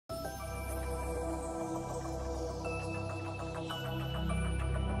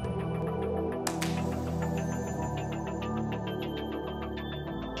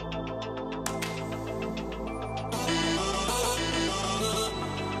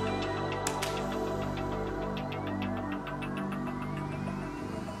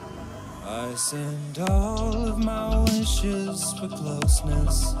I send all of my wishes for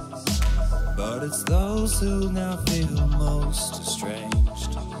closeness, but it's those who now feel most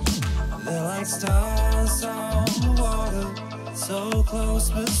estranged. They're like stars on the water, so close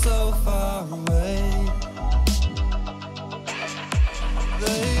but so far away.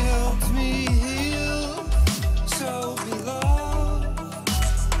 They helped me heal, showed me love.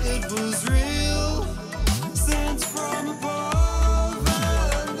 It was real, sent from above,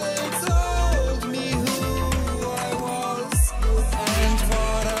 and they told me who I was and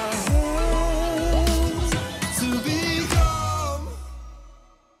what I had to become.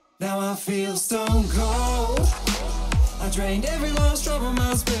 Now I feel stone cold. I drained every last drop of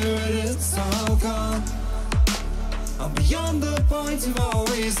my spirit, it's all gone. I'm beyond the point of all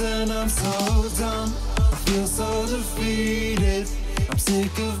reason, I'm so done. I feel so defeated, I'm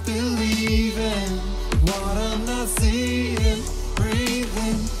sick of believing in what I'm not seeing,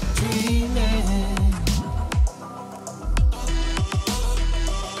 breathing, dreaming.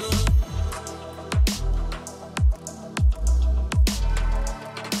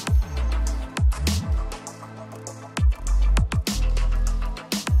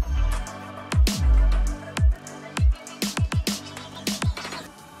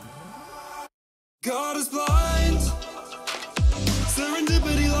 God is blind,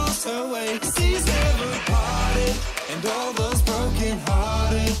 serendipity lost her way. Seas never parted, and all those broken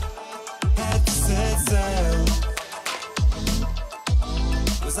hearted had to set sail.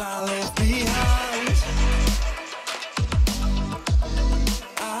 Was I left behind?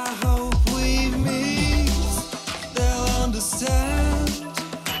 I hope we meet, they'll understand.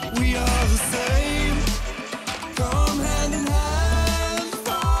 We are the same, come hand in hand.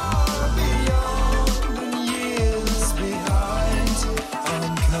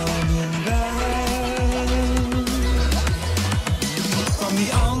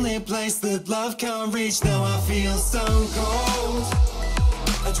 Place that love can't reach, now I feel stone cold.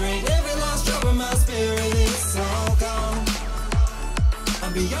 I drained every last drop of my spirit, it's all gone.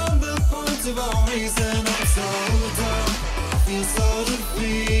 I'm beyond the point of all reason, I'm so dumb. I feel so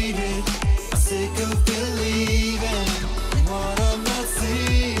defeated, I'm sick of believing in what I'm not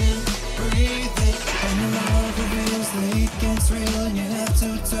seeing, breathing. When love reveals the heat gets real, and you have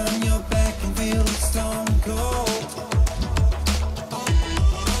to turn your back and feel stone cold.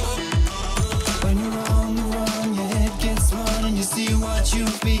 You see what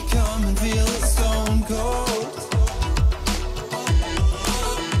you've become and feel it's stone cold.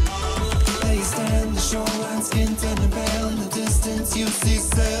 There you stand, the shoreline, skin turning pale. In the distance you see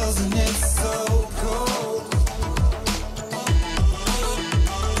sails, and it's so cold.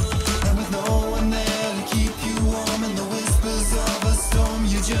 And with no one there to keep you warm, in the whispers of a storm,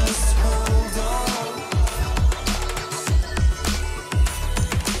 you just hold on.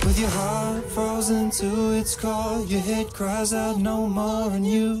 With your heart frozen to its core, your head cries out no more, and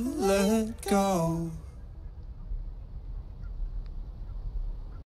you let go.